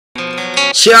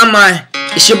Sure, man.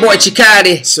 It's your boy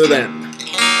Chikaadee. Suthan.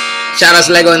 Shout out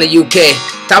to Lego in the UK.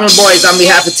 Tamil Boys on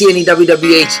behalf of TNE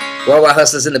WWH. Worldwide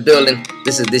Hustlers in the building.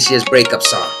 This is this year's breakup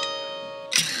song.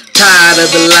 Tired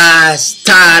of the lies,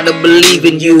 tired of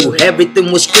believing you.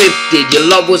 Everything was scripted, your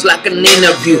love was like an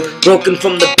interview. Broken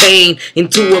from the pain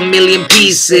into a million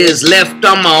pieces. Left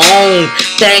on my own,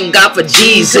 thank God for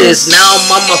Jesus. Now I'm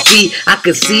on my feet, I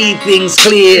can see things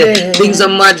clear. Things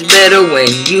are much better when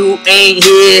you ain't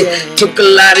here. Took a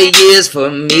lot of years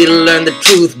for me to learn the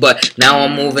truth, but now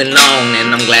I'm moving on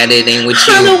and I'm glad it ain't with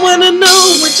you. I don't wanna know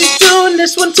what you're doing,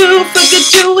 this one too. Forget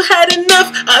you had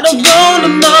enough, I don't wanna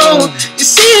know. You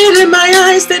see it in my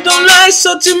eyes, they don't lie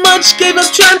so too much. Gave up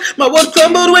trying, my world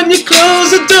crumbled when you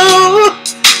closed the door.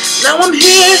 Now I'm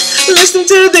here, listening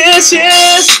to this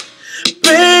year's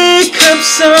breakup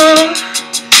song.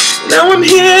 Now I'm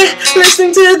here,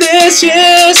 listening to this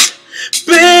year's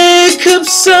breakup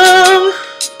song.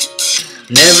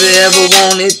 Never ever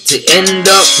wanted to end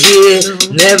up here.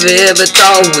 Never ever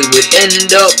thought we would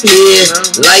end up here.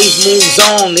 Life moves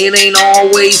on, it ain't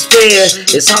always fair.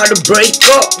 It's hard to break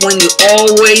up when you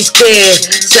always care.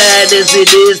 Sad as it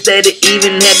is that it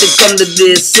even had to come to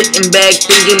this. Sitting back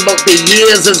thinking about the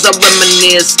years as I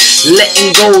reminisce.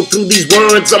 Letting go through these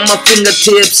words on my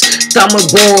fingertips. Tamil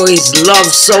Boys, love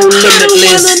so limitless. I don't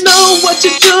wanna know what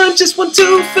you're doing, just want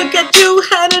to forget you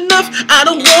had enough. I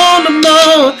don't wanna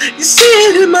know. You see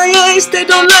it in my eyes, they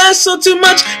don't lie so too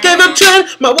much. Gave up trying,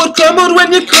 my world crumbled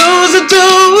when you closed the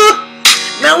door.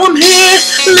 Now I'm here,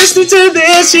 listening to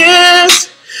this year's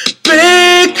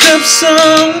breakup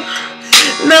song.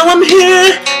 Now I'm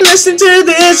here, listening to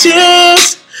this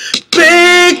year's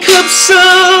breakup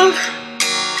song.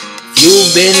 If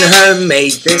you've been hurt,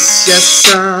 mate, This your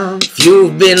song. if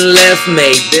you've been left,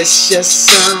 mate, This your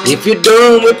song. if you're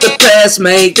done with the past,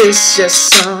 mate, This your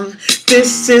song.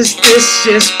 This is this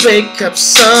year's breakup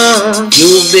song.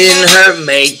 you've been hurt,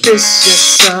 mate, This your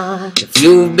song. if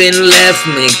you've been left,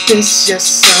 mate, This your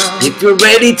song. if you're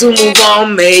ready to move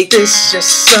on, mate, This your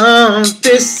song.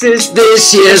 This is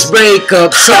this year's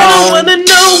breakup I don't song. wanna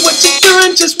know what you're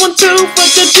doing, just want to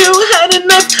forget you had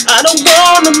enough. I don't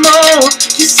wanna know.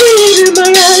 You see it in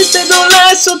my eyes, they don't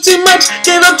lie so too much.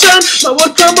 Gave up trying, my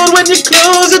world crumbled when you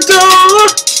closed the door.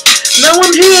 Now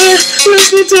I'm here,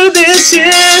 listening to this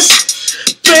year's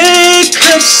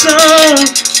breakup song.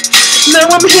 Now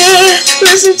I'm here,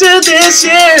 listening to this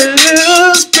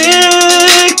year's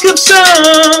breakup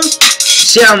song.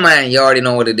 Sure, man, you already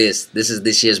know what it is. This is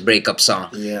this year's breakup song.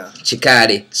 Yeah.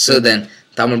 Chikaadee, Suthan,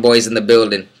 Tamil Boys in the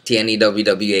building. TNE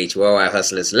WWH, Worldwide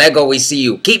Hustlers. Lego, we see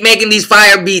you. Keep making these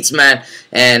fire beats, man.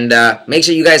 And make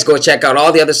sure you guys go check out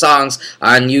all the other songs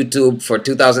on YouTube for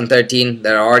 2013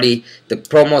 that are already, the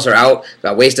promos are out.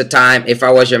 Got Waste of Time, If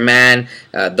I Was Your Man,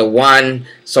 The One,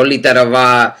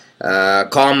 Solitarava,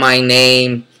 Call My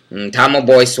Name, Tamil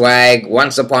Boy Swag,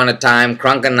 Once Upon a Time,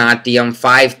 Krunkanatiam,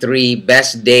 5-3,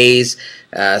 Best Days,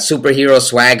 Superhero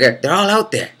Swagger. They're all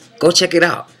out there. Go check it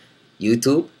out.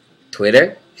 YouTube,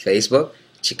 Twitter, Facebook,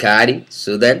 Chikaadee,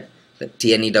 Suthan, the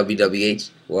TNE WWH,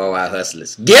 Worldwide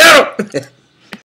Hustlers. Get 'em!